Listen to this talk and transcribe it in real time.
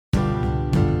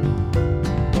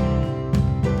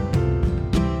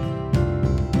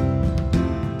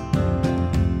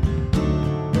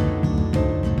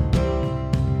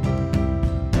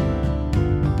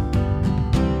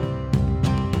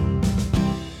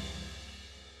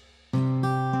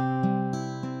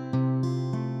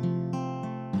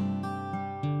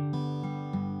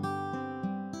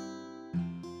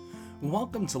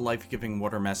Welcome to Life-Giving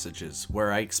Water Messages,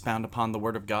 where I expound upon the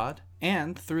Word of God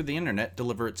and, through the internet,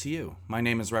 deliver it to you. My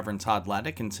name is Reverend Todd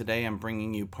Laddick, and today I'm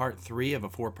bringing you part 3 of a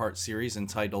 4-part series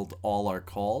entitled All Are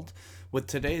Called, with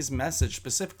today's message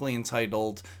specifically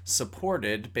entitled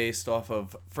Supported, based off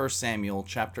of 1 Samuel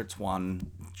chapter 20,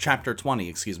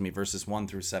 verses 1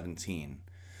 through 17.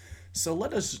 So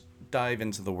let us dive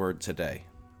into the Word today.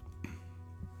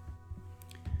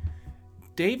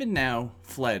 David now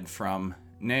fled from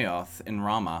Naioth in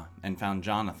Ramah and found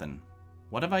Jonathan.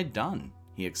 "What have I done?"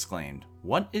 he exclaimed.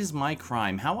 "What is my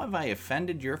crime? How have I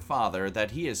offended your father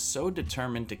that he is so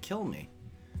determined to kill me?"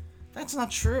 "That's not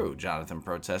true," Jonathan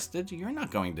protested. "You're not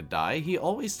going to die. He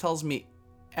always tells me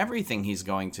everything he's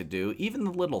going to do, even the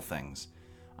little things.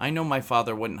 I know my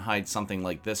father wouldn't hide something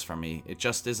like this from me. It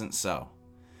just isn't so."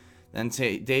 Then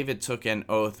David took an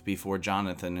oath before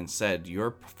Jonathan and said,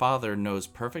 "Your father knows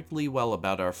perfectly well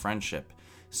about our friendship.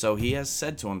 So he has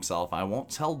said to himself, 'I won't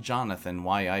tell Jonathan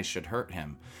why I should hurt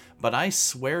him. But I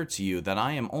swear to you that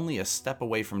I am only a step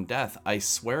away from death. I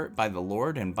swear it by the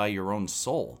Lord and by your own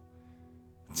soul.'"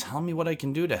 "Tell me what I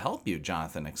can do to help you,"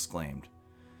 Jonathan exclaimed.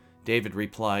 David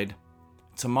replied,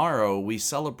 "Tomorrow we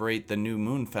celebrate the New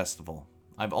Moon Festival.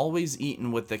 I've always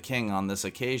eaten with the king on this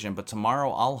occasion, but tomorrow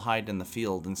I'll hide in the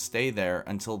field and stay there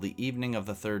until the evening of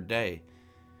the third day.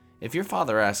 If your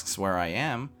father asks where I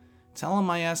am, tell him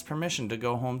I asked permission to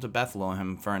go home to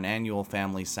Bethlehem for an annual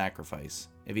family sacrifice.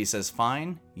 If he says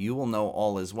fine, you will know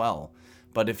all is well.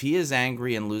 But if he is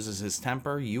angry and loses his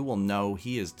temper, you will know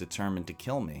he is determined to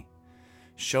kill me.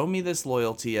 Show me this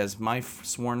loyalty as my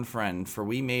sworn friend, for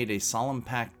we made a solemn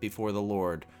pact before the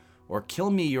Lord. Or kill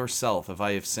me yourself if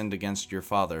I have sinned against your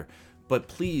father, but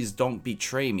please don't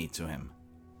betray me to him."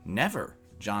 "Never,"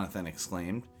 Jonathan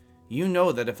exclaimed. "You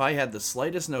know that if I had the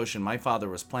slightest notion my father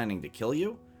was planning to kill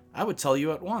you, I would tell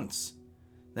you at once."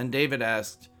 Then David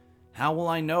asked, "How will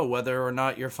I know whether or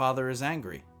not your father is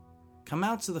angry?" "Come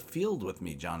out to the field with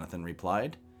me," Jonathan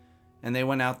replied. And they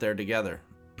went out there together.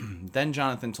 Then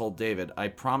Jonathan told David, I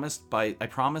promise by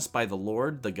the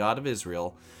Lord, the God of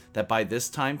Israel, that by this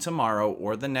time tomorrow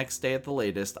or the next day at the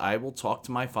latest, I will talk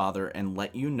to my father and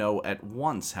let you know at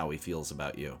once how he feels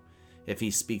about you. If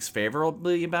he speaks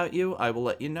favorably about you, I will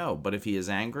let you know. But if he is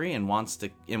angry and wants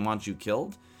you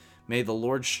killed, may the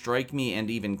Lord strike me and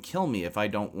even kill me if I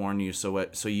don't warn you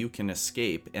so you can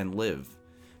escape and live.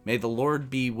 May the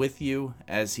Lord be with you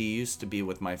as he used to be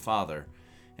with my father.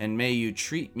 And may you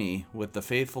treat me with the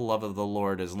faithful love of the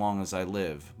Lord as long as I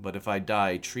live. But if I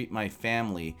die, treat my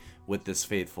family with this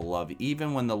faithful love,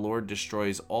 even when the Lord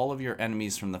destroys all of your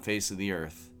enemies from the face of the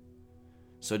earth."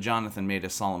 So Jonathan made a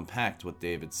solemn pact with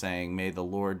David, saying, "May the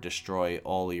Lord destroy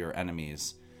all your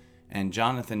enemies." And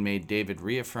Jonathan made David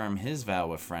reaffirm his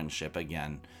vow of friendship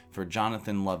again, for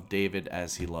Jonathan loved David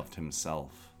as he loved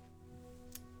himself.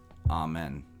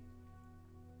 Amen.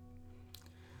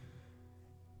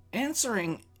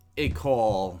 Answering a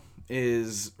call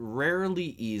is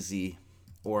rarely easy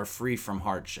or free from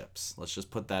hardships. Let's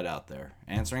just put that out there.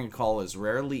 Answering a call is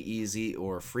rarely easy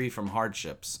or free from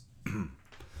hardships.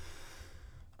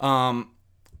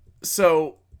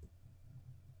 So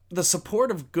the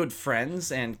support of good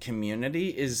friends and community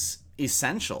is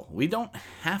essential. We don't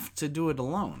have to do it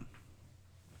alone.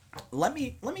 Let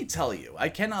me tell you, I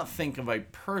cannot think of a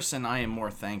person I am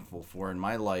more thankful for in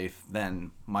my life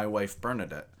than my wife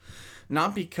Bernadette.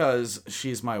 Not because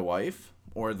she's my wife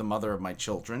or the mother of my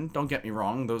children. Don't get me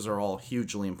wrong, those are all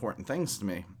hugely important things to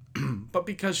me. But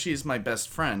because she's my best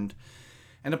friend,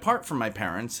 and apart from my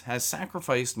parents, has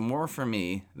sacrificed more for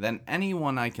me than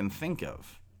anyone I can think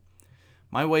of.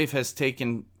 My wife has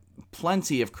taken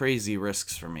plenty of crazy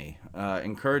risks for me,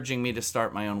 encouraging me to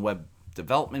start my own web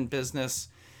development business,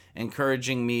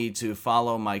 encouraging me to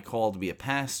follow my call to be a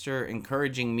pastor,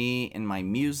 encouraging me in my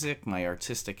music, my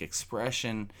artistic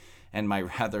expression, and my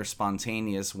rather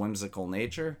spontaneous, whimsical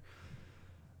nature.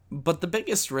 But the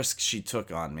biggest risk she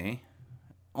took on me,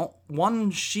 one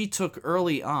she took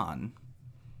early on,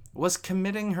 was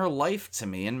committing her life to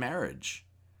me in marriage.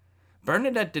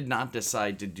 Bernadette did not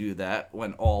decide to do that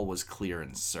when all was clear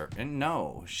and certain.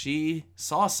 No, she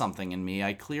saw something in me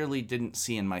I clearly didn't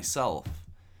see in myself.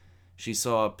 She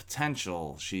saw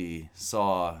potential. She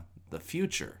saw the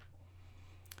future.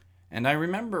 And I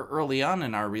remember early on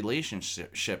in our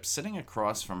relationship sitting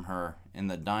across from her in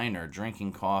the diner,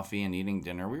 drinking coffee and eating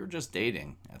dinner. We were just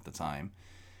dating at the time.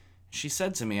 She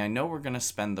said to me, "I know we're going to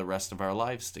spend the rest of our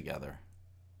lives together.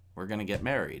 We're going to get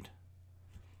married."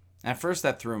 At first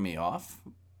that threw me off,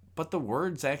 but the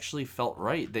words actually felt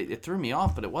right. It threw me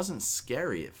off, but it wasn't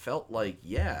scary. It felt like,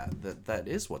 yeah, that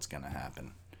is what's going to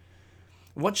happen.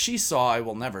 What she saw, I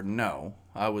will never know.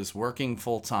 I was working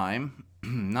full time,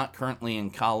 not currently in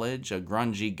college, a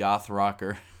grungy goth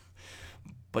rocker,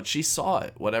 but she saw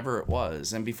it, whatever it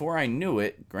was. And before I knew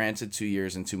it, granted 2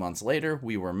 years and 2 months later,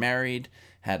 we were married,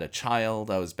 had a child.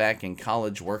 I was back in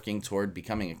college working toward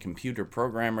becoming a computer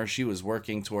programmer. She was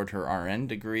working toward her RN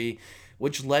degree,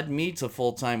 which led me to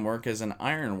full-time work as an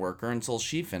iron worker until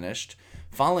she finished,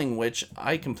 following which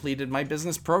I completed my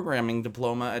business programming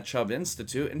diploma at Chubb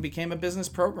Institute and became a business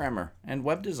programmer and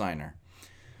web designer.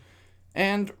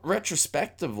 And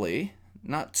retrospectively,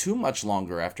 not too much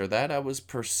longer after that, I was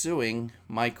pursuing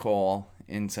my call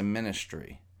into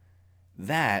ministry.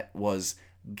 That was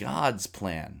God's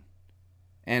plan.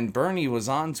 And Bernie was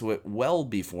onto it well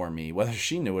before me, whether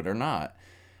she knew it or not.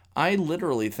 I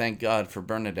literally thank God for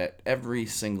Bernadette every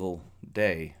single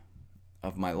day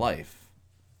of my life.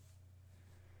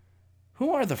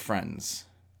 Who are the friends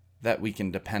that we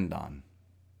can depend on?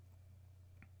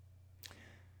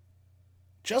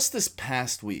 Just this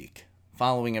past week,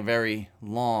 following a very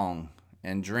long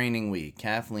and draining week,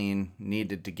 Kathleen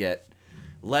needed to get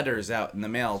letters out in the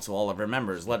mail to all of her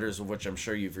members, letters of which I'm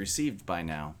sure you've received by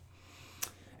now.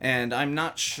 And I'm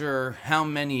not sure how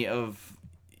many of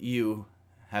you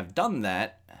have done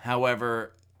that.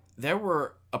 However, there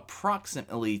were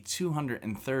approximately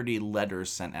 230 letters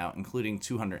sent out, including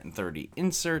 230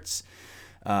 inserts,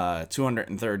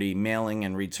 230 mailing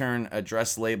and return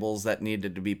address labels that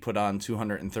needed to be put on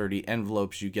 230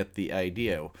 envelopes. You get the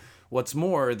idea. What's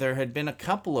more, there had been a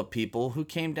couple of people who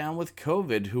came down with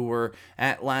COVID who were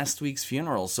at last week's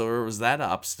funeral, so there was that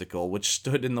obstacle which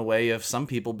stood in the way of some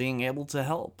people being able to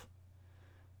help.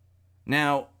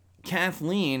 Now,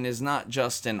 Kathleen is not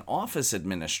just an office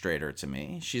administrator to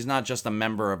me. She's not just a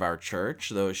member of our church,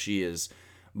 though she is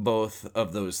both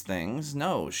of those things.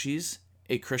 No, she's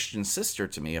a Christian sister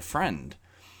to me, a friend.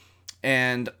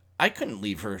 And I couldn't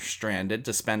leave her stranded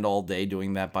to spend all day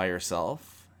doing that by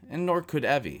herself, and nor could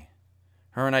Evie.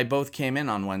 Her and I both came in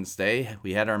on Wednesday.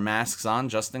 We had our masks on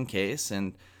just in case,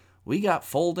 and we got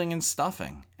folding and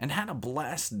stuffing and had a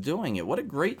blast doing it. What a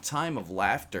great time of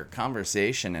laughter,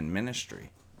 conversation, and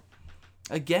ministry.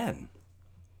 Again,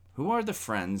 who are the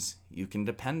friends you can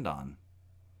depend on?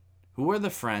 Who are the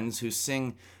friends who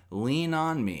sing "Lean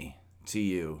on Me" to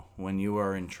you when you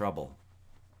are in trouble?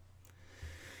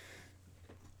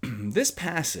 This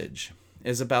passage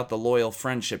is about the loyal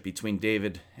friendship between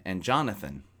David and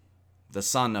Jonathan, the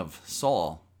son of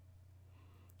Saul.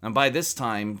 And by this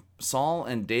time, Saul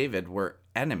and David were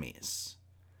enemies.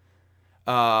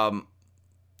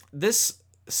 This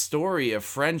story of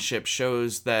friendship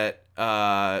shows that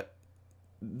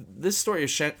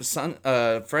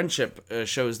friendship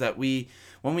shows that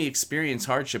when we experience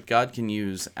hardship, God can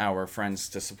use our friends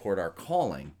to support our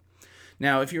calling.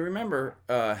 Now, if you remember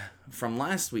from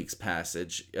last week's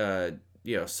passage,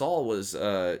 Saul was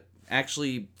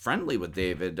actually friendly with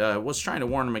David, was trying to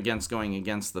warn him against going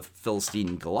against the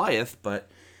Philistine Goliath, but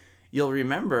you'll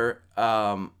remember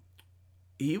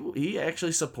he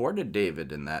actually supported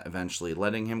David in that eventually,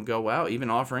 letting him go out,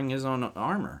 even offering his own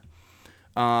armor.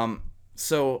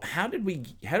 So how do we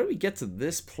get to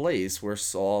this place where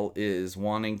Saul is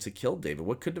wanting to kill David?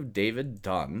 What could have David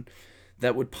done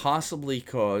that would possibly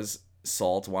cause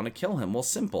Saul to want to kill him? Well,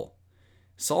 simple.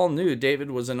 Saul knew David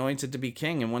was anointed to be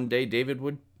king, and one day David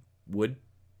would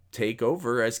take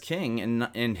over as king,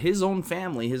 and his own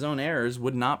family, his own heirs,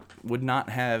 would not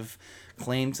have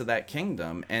claim to that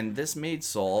kingdom. And this made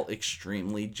Saul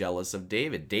extremely jealous of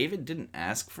David. David didn't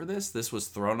ask for this. This was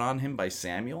thrown on him by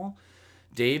Samuel.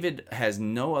 David has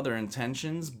no other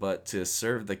intentions but to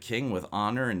serve the king with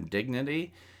honor and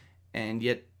dignity, and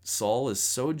yet Saul is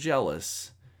so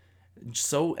jealous,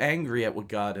 so angry at what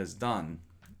God has done,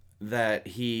 that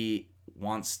he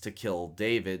wants to kill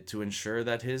David to ensure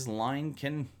that his line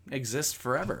can exist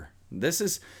forever. This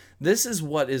is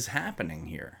what is happening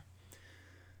here.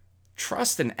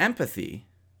 Trust and empathy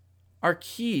are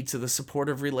key to the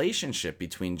supportive relationship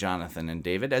between Jonathan and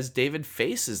David as David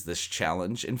faces this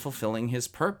challenge in fulfilling his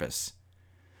purpose.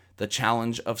 The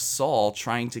challenge of Saul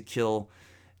trying to kill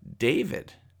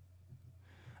David.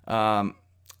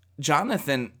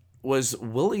 Jonathan was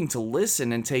willing to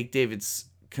listen and take David's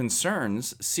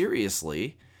concerns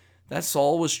seriously, that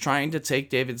Saul was trying to take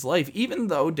David's life, even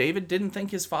though David didn't think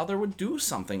his father would do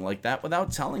something like that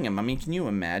without telling him. I mean, can you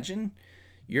imagine?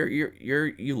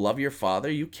 You love your father.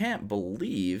 You can't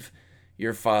believe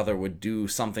your father would do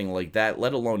something like that,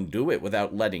 let alone do it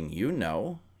without letting you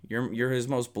know. You're his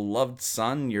most beloved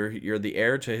son. You're the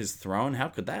heir to his throne. How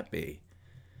could that be?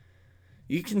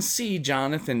 You can see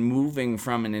Jonathan moving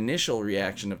from an initial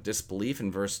reaction of disbelief in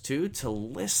verse 2 to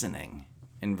listening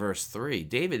in verse 3.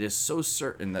 David is so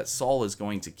certain that Saul is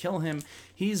going to kill him,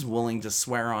 he's willing to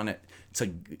swear on it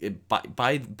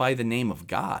by the name of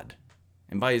God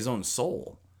and by his own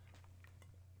soul.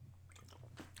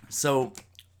 So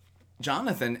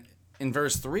Jonathan, in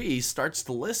verse 3, starts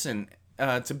to listen,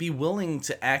 to be willing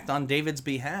to act on David's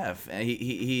behalf.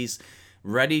 He's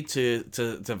ready to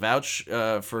vouch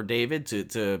for David,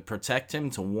 to protect him,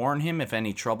 to warn him if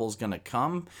any trouble's going to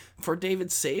come, for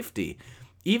David's safety,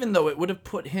 even though it would have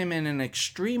put him in an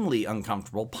extremely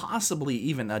uncomfortable, possibly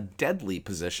even a deadly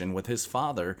position with his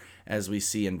father, as we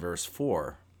see in verse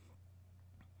 4.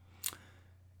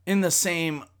 In the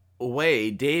same way,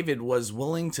 David was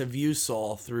willing to view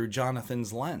Saul through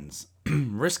Jonathan's lens,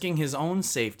 risking his own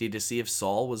safety to see if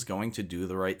Saul was going to do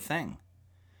the right thing.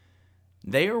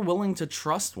 They are willing to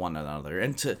trust one another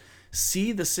and to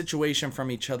see the situation from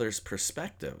each other's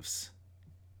perspectives.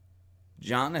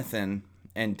 Jonathan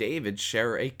and David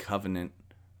share a covenant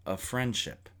of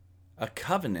friendship. A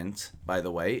covenant, by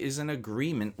the way, is an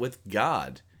agreement with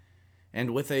God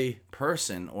and with a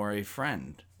person or a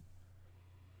friend.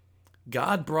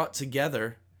 God brought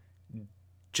together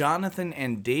Jonathan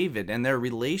and David, and their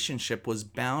relationship was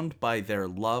bound by their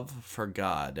love for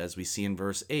God, as we see in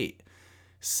verse 8.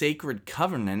 Sacred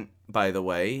covenant, by the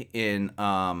way, in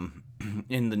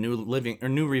the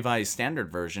New Revised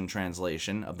Standard Version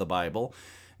translation of the Bible,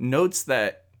 notes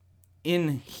that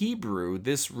in Hebrew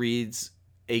this reads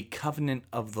a covenant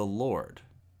of the Lord.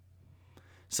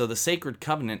 So the sacred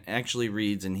covenant actually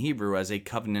reads in Hebrew as a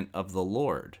covenant of the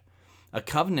Lord. A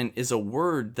covenant is a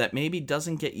word that maybe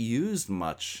doesn't get used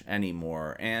much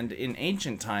anymore, and in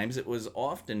ancient times it was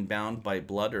often bound by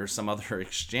blood or some other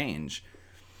exchange.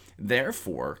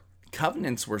 Therefore,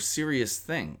 covenants were serious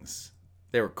things.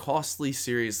 They were costly,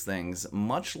 serious things,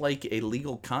 much like a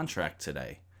legal contract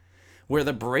today, where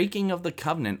the breaking of the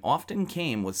covenant often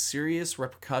came with serious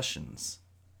repercussions.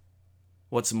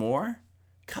 What's more,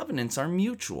 covenants are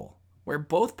mutual, where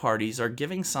both parties are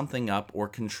giving something up or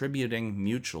contributing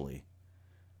mutually.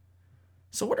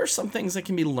 So what are some things that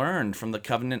can be learned from the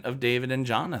covenant of David and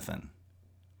Jonathan?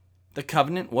 The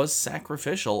covenant was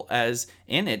sacrificial, as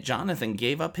in it Jonathan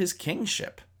gave up his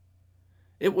kingship.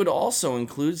 It would also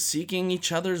include seeking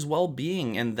each other's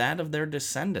well-being and that of their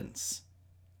descendants.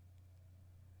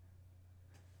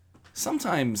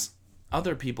 Sometimes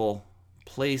other people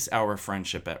place our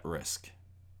friendship at risk.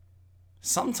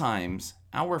 Sometimes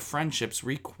our friendships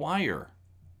require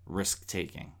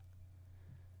risk-taking.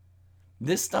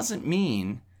 This doesn't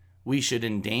mean we should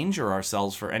endanger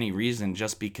ourselves for any reason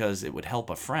just because it would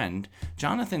help a friend.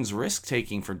 Jonathan's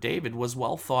risk-taking for David was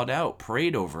well thought out,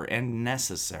 prayed over, and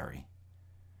necessary.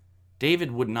 David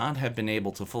would not have been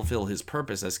able to fulfill his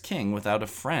purpose as king without a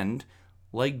friend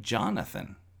like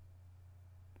Jonathan.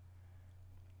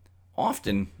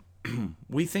 Often,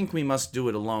 we think we must do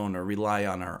it alone or rely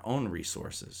on our own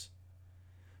resources.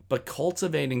 But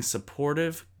cultivating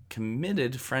supportive,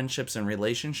 committed friendships and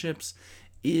relationships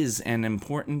is an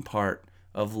important part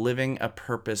of living a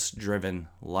purpose-driven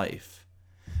life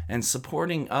and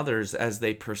supporting others as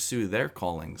they pursue their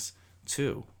callings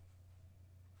too.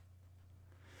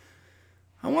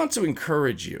 I want to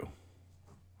encourage you.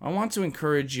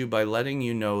 By letting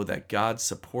you know that God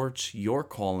supports your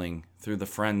calling through the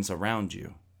friends around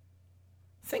you.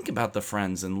 Think about the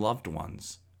friends and loved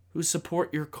ones who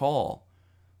support your call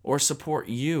or support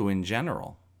you in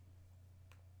general.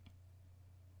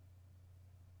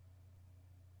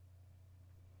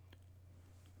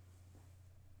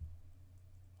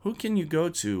 Who can you go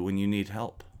to when you need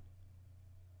help?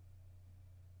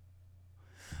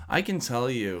 I can tell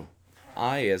you,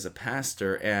 I, as a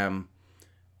pastor, am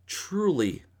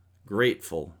truly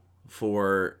grateful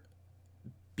for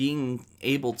being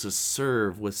able to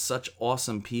serve with such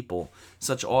awesome people,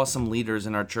 such awesome leaders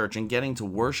in our church, and getting to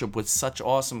worship with such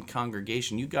awesome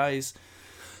congregation. You guys,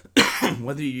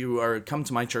 whether you are come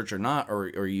to my church or not,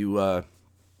 or you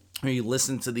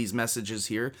listen to these messages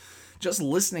here, just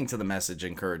listening to the message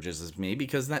encourages me,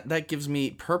 because that gives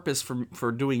me purpose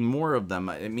for doing more of them.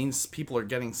 It means people are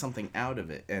getting something out of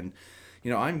it. And,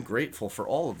 I'm grateful for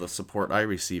all of the support I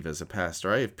receive as a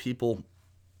pastor. I have people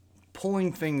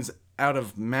pulling things out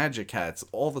of magic hats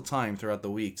all the time throughout the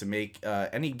week to make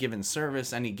any given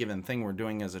service, any given thing we're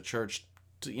doing as a church,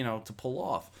 to pull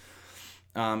off.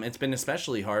 It's been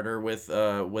especially harder with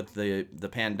the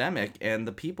pandemic, and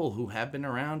the people who have been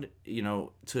around,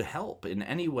 to help in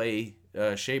any way,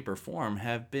 shape, or form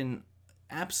have been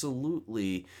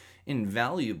absolutely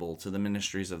invaluable to the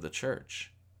ministries of the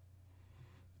church.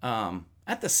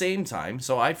 At the same time,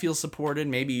 so I feel supported,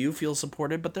 maybe you feel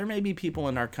supported, but there may be people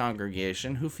in our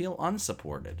congregation who feel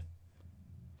unsupported.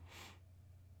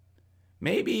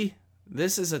 Maybe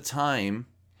this is a time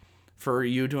for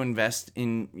you to invest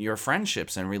in your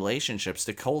friendships and relationships,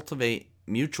 to cultivate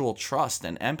mutual trust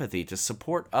and empathy, to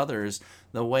support others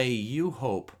the way you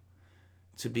hope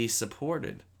to be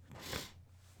supported.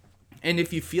 And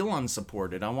if you feel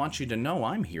unsupported, I want you to know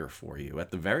I'm here for you at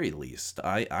the very least.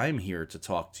 I'm here to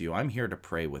talk to you. I'm here to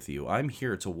pray with you. I'm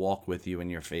here to walk with you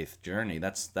in your faith journey.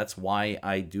 That's why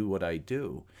I do what I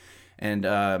do. And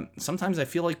sometimes I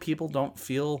feel like people don't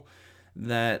feel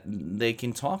that they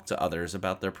can talk to others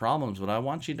about their problems, but I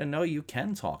want you to know you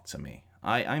can talk to me.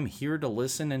 I'm here to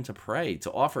listen and to pray,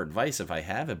 to offer advice if I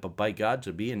have it, but by God,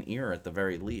 to be an ear at the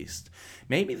very least.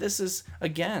 Maybe this is,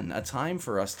 again, a time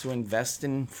for us to invest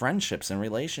in friendships and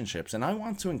relationships, and I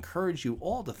want to encourage you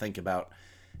all to think about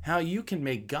how you can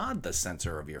make God the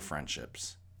center of your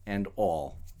friendships and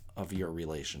all of your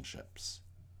relationships.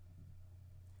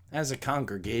 As a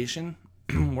congregation,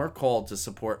 we're called to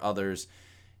support others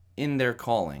in their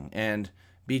calling and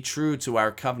be true to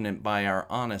our covenant by our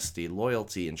honesty,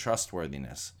 loyalty, and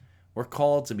trustworthiness. We're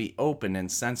called to be open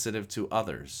and sensitive to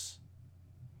others'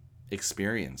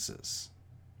 experiences.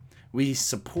 We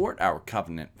support our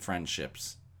covenant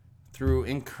friendships through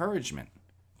encouragement,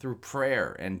 through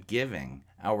prayer and giving,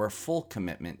 our full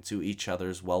commitment to each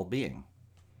other's well-being.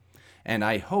 And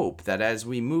I hope that as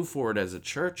we move forward as a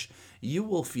church, you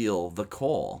will feel the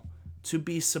call to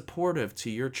be supportive to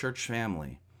your church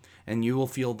family. And you will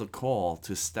feel the call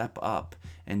to step up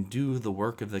and do the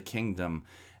work of the kingdom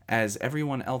as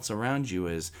everyone else around you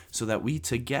is, so that we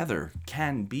together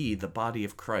can be the body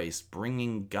of Christ,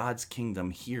 bringing God's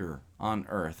kingdom here on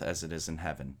earth as it is in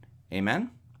heaven. Amen?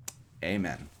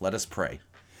 Amen. Let us pray.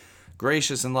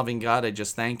 Gracious and loving God, I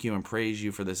just thank you and praise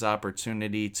you for this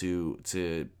opportunity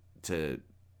to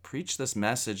preach this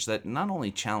message that not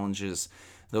only challenges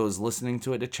those listening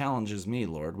to it, it challenges me,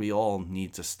 Lord. We all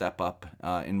need to step up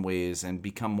in ways and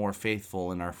become more faithful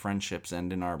in our friendships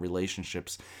and in our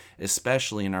relationships,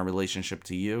 especially in our relationship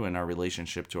to you and our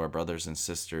relationship to our brothers and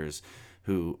sisters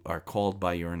who are called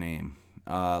by your name.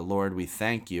 Lord, we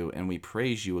thank you and we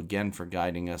praise you again for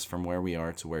guiding us from where we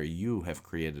are to where you have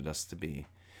created us to be.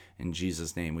 In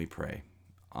Jesus' name we pray.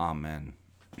 Amen.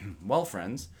 Well,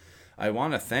 friends, I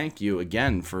want to thank you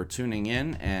again for tuning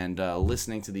in and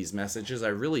listening to these messages. I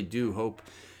really do hope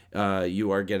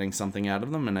you are getting something out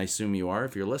of them, and I assume you are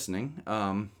if you're listening.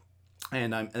 And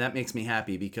that makes me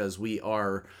happy because we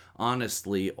are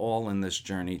honestly all in this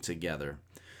journey together.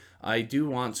 I do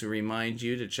want to remind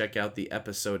you to check out the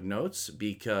episode notes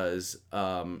because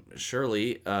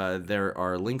surely there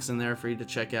are links in there for you to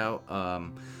check out.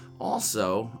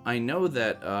 Also, I know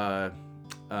that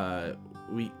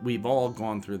we've all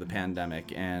gone through the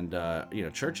pandemic, and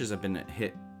churches have been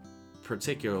hit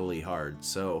particularly hard.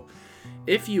 So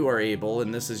if you are able,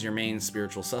 and this is your main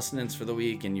spiritual sustenance for the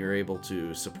week, and you're able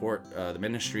to support the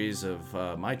ministries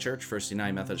of my church, First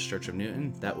United Methodist Church of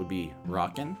Newton, that would be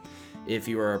rockin'. If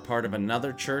you are a part of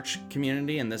another church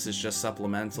community and this is just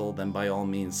supplemental, then by all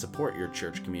means support your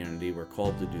church community. We're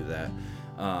called to do that.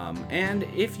 And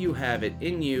if you have it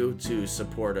in you to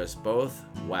support us both,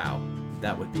 wow,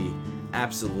 that would be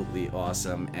absolutely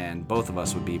awesome, and both of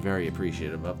us would be very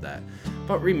appreciative of that.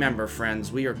 But remember,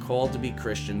 friends, we are called to be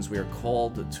Christians, we are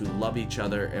called to love each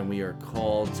other, and we are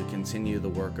called to continue the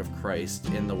work of Christ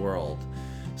in the world.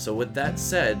 So with that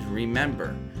said,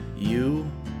 remember, you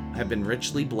have been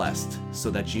richly blessed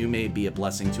so that you may be a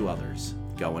blessing to others.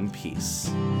 Go in peace.